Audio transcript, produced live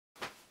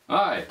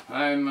Hi,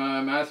 I'm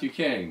Matthew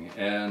King,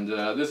 and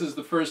this is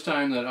the first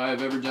time that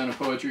I've ever done a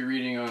poetry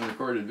reading on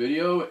recorded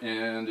video,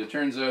 and it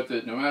turns out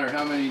that no matter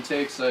how many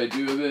takes I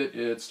do of it,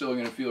 it's still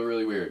going to feel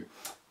really weird.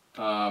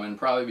 And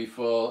probably be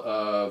full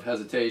of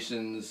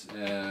hesitations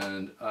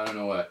and I don't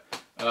know what.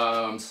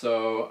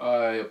 So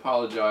I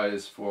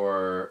apologize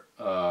for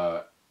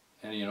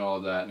any and all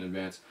of that in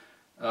advance.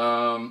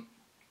 I'm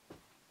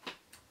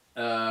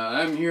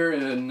here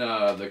in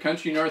the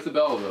country north of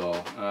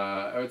Belleville,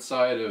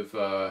 outside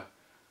of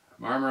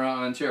Marmora,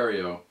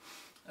 Ontario.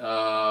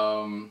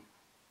 I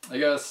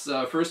guess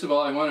first of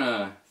all I want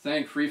to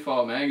thank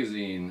FreeFall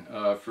magazine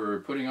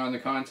for putting on the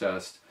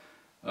contest,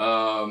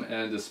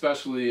 and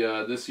especially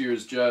this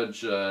year's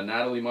judge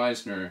Natalie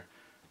Meisner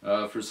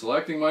for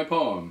selecting my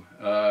poem,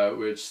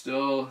 which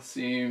still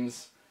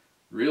seems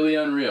really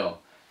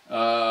unreal.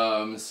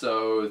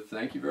 So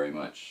thank you very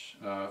much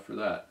for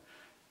that.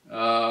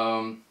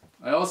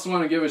 I also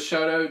want to give a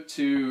shout out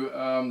to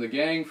the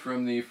gang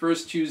from the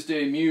First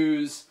Tuesday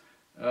Muse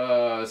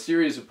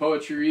series of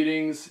poetry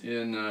readings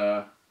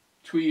in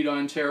Tweed,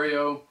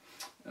 Ontario,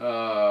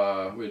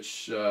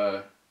 which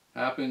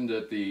happened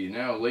at the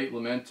now late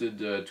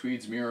lamented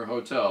Tweed's Mirror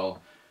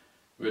Hotel,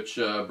 which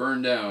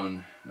burned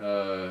down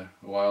a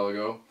while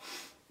ago.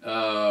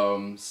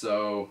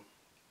 So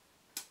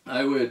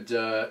I would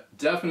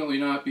definitely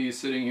not be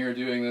sitting here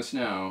doing this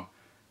now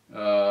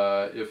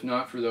if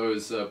not for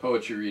those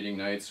poetry reading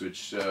nights,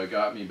 which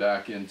got me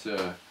back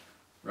into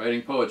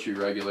writing poetry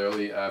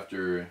regularly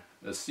after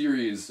a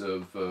series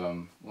of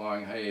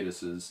long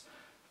hiatuses.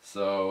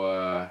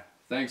 So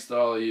thanks to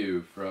all of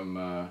you from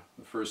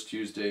the First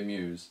Tuesday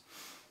Muse.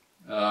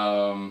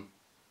 I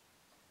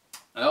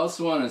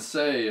also want to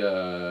say,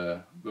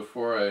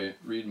 before I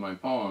read my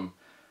poem,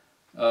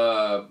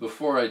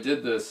 before I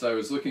did this I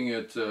was looking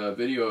at a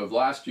video of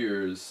last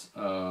year's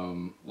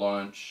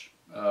launch,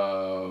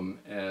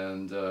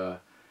 and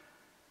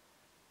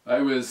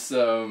I was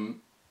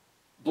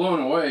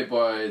blown away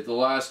by the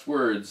last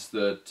words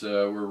that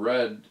were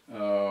read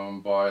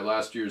by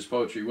last year's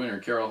poetry winner,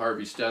 Carol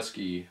Harvey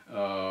Stesky,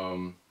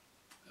 from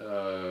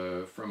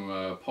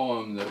a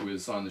poem that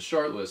was on the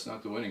shortlist,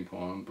 not the winning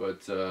poem,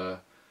 but the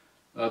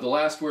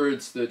last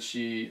words that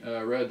she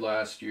read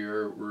last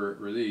year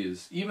were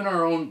these: "Even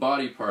our own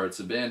body parts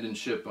abandon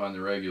ship on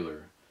the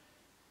regular.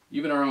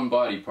 Even our own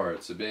body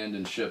parts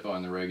abandon ship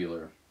on the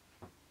regular."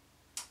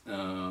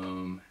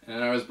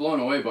 And I was blown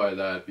away by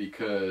that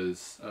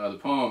because the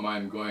poem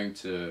I'm going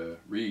to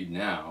read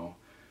now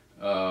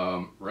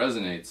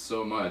resonates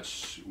so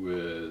much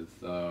with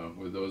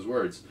those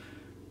words,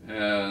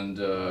 and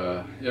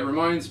it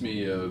reminds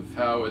me of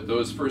how at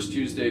those First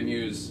Tuesday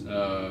Muse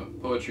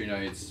poetry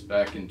nights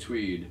back in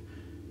Tweed,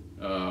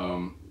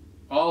 all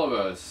of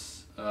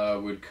us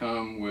would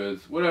come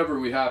with whatever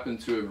we happened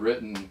to have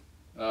written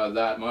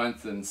that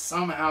month, and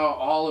somehow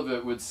all of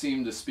it would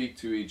seem to speak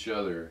to each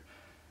other.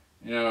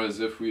 You know, as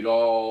if we'd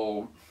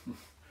all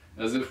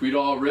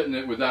written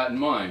it with that in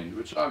mind,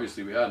 which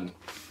obviously we hadn't.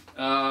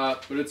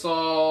 But it's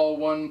all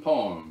one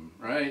poem,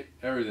 right?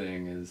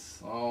 Everything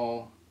is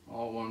all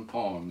one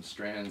poem,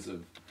 strands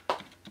of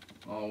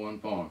all one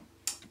poem.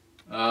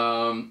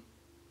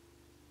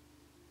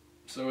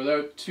 So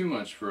without too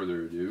much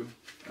further ado,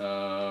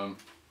 I'll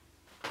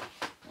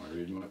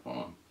read my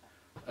poem,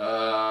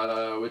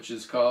 which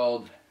is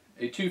called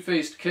 "A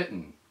Two-Faced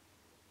Kitten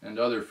and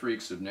Other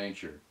Freaks of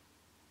Nature."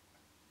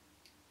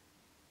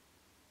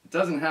 It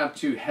doesn't have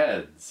two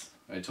heads,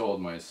 I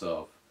told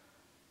myself,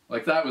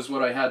 like that was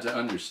what I had to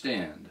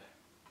understand.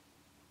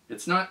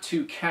 It's not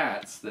two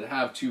cats that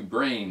have two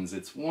brains,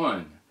 it's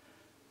one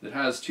that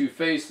has two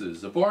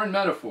faces, a born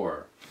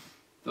metaphor,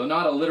 though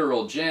not a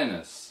literal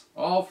Janus.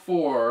 All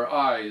four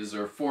eyes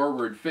are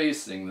forward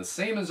facing, the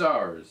same as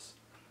ours,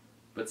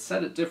 but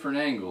set at different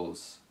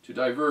angles to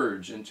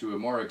diverge into a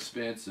more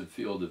expansive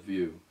field of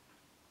view.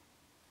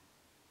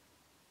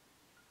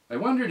 I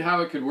wondered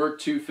how it could work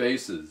two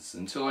faces,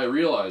 until I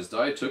realized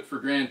I took for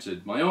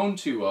granted my own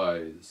two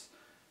eyes.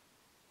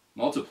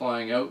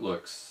 Multiplying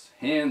outlooks,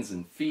 hands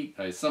and feet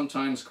I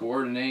sometimes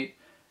coordinate,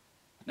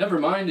 never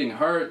minding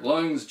heart,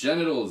 lungs,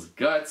 genitals,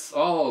 guts,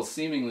 all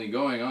seemingly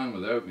going on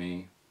without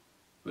me.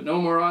 But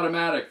no more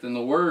automatic than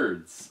the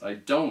words I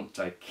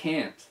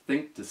can't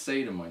think to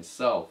say to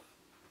myself.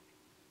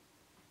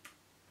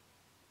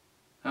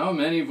 How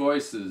many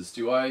voices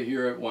do I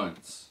hear at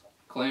once,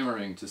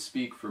 clamoring to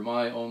speak for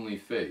my only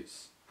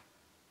face?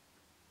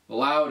 The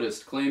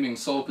loudest, claiming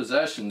sole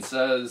possession,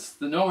 says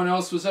that no one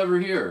else was ever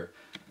here,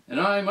 and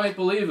I might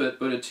believe it,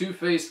 but a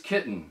two-faced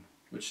kitten,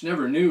 which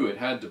never knew it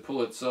had to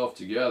pull itself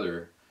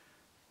together,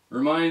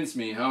 reminds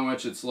me how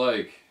much it's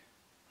like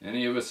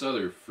any of us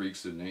other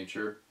freaks of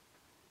nature.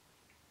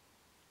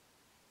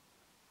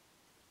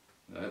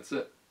 That's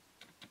it.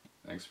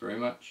 Thanks very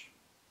much.